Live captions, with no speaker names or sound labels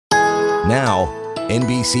Now,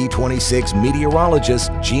 NBC26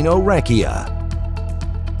 meteorologist Gino Recchia.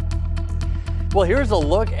 Well, here's a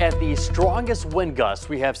look at the strongest wind gusts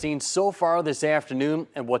we have seen so far this afternoon,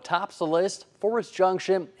 and what tops the list, Forest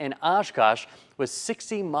Junction and Oshkosh with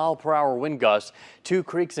 60-mile-per-hour wind gusts. Two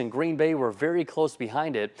creeks in Green Bay were very close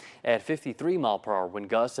behind it at 53-mile-per-hour wind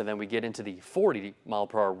gusts, and then we get into the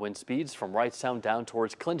 40-mile-per-hour wind speeds from Wrightstown down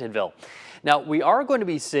towards Clintonville. Now, we are going to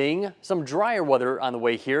be seeing some drier weather on the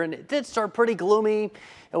way here, and it did start pretty gloomy.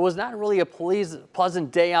 It was not really a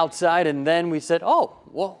pleasant day outside, and then we said, oh,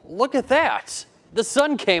 well, look at that. The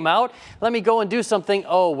sun came out. Let me go and do something.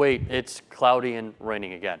 Oh, wait, it's cloudy and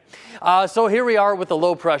raining again. So here we are with the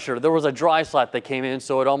low pressure. There was a dry slot that came in,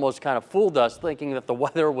 so it almost kind of fooled us thinking that the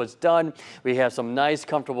weather was done. We have some nice,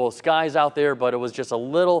 comfortable skies out there, but it was just a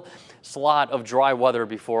little slot of dry weather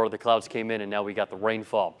before the clouds came in, and now we got the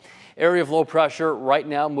rainfall. Area of low pressure right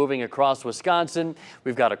now moving across Wisconsin.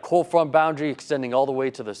 We've got a cold front boundary extending all the way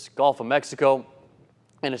to the Gulf of Mexico,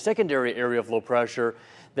 and a secondary area of low pressure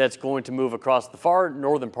that's going to move across the far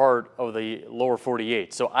northern part of the lower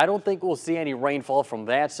 48. So I don't think we'll see any rainfall from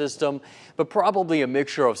that system, but probably a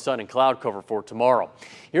mixture of sun and cloud cover for tomorrow.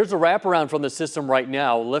 Here's a wraparound from the system right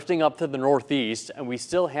now, lifting up to the northeast, and we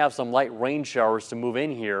still have some light rain showers to move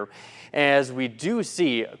in here, as we do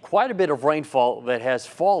see quite a bit of rainfall that has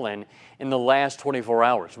fallen in the last 24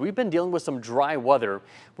 hours. We've been dealing with some dry weather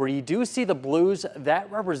where you do see the blues.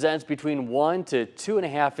 That represents between 1 to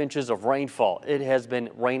 2.5 inches of rainfall. It has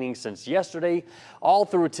been raining since yesterday all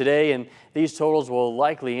through today, and these totals will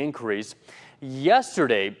likely increase.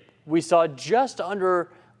 Yesterday, we saw just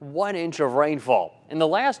under 1 inch of rainfall. In the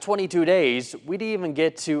last 22 days, we didn't even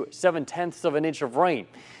get to 7/10 of an inch of rain.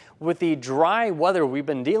 With the dry weather we've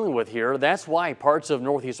been dealing with here, that's why parts of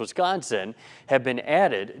northeast Wisconsin have been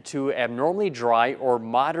added to abnormally dry or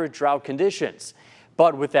moderate drought conditions.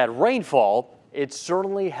 But with that rainfall, it's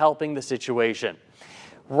certainly helping the situation.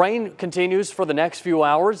 Rain continues for the next few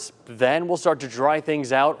hours, then we'll start to dry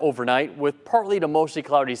things out overnight with partly to mostly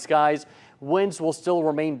cloudy skies. Winds will still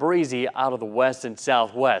remain breezy out of the west and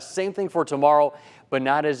southwest. Same thing for tomorrow, but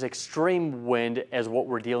not as extreme wind as what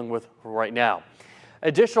we're dealing with right now.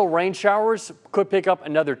 Additional rain showers could pick up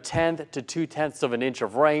another 1/10 to 2/10 of an inch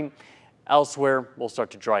of rain. Elsewhere, we'll start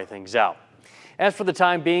to dry things out. As for the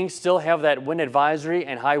time being, still have that wind advisory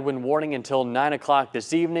and high wind warning until 9 o'clock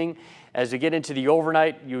this evening. As we get into the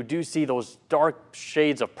overnight, you do see those dark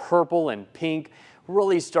shades of purple and pink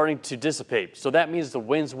really starting to dissipate. So that means the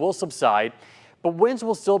winds will subside, but winds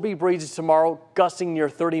will still be breezy tomorrow, gusting near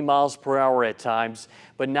 30 miles per hour at times,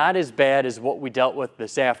 but not as bad as what we dealt with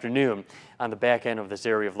this afternoon on the back end of this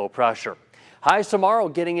area of low pressure. Highs tomorrow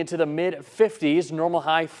getting into the mid-50s, normal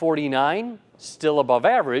high 49, still above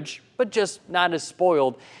average, but just not as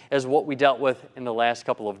spoiled as what we dealt with in the last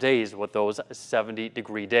couple of days with those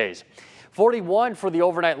 70-degree days. 41 for the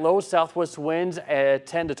overnight low, southwest winds at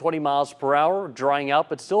 10 to 20 miles per hour, drying out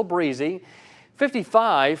but still breezy.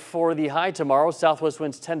 55 for the high tomorrow, southwest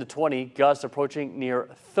winds 10 to 20, gusts approaching near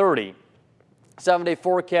 30. 7-day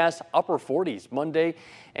forecast, upper 40s Monday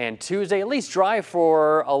and Tuesday, at least dry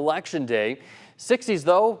for election day. 60s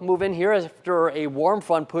though, move in here after a warm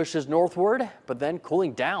front pushes northward, but then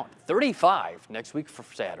cooling down. 35 next week for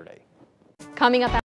Saturday. Coming up